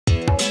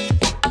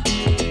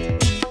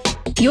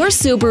Your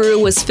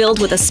Subaru was filled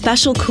with a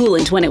special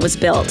coolant when it was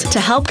built to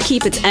help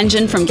keep its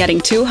engine from getting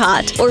too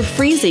hot or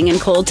freezing in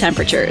cold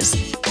temperatures.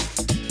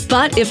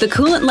 But if the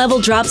coolant level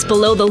drops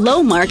below the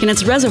low mark in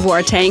its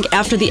reservoir tank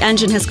after the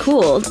engine has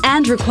cooled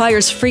and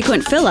requires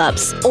frequent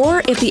fill-ups,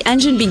 or if the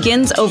engine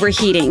begins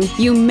overheating,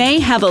 you may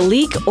have a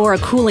leak or a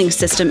cooling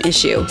system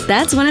issue.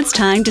 That's when it's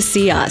time to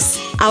see us.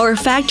 Our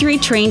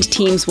factory-trained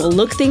teams will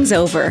look things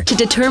over to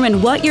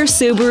determine what your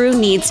Subaru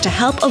needs to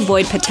help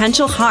avoid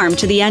potential harm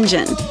to the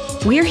engine.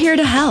 We're here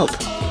to help.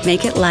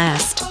 Make it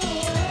last.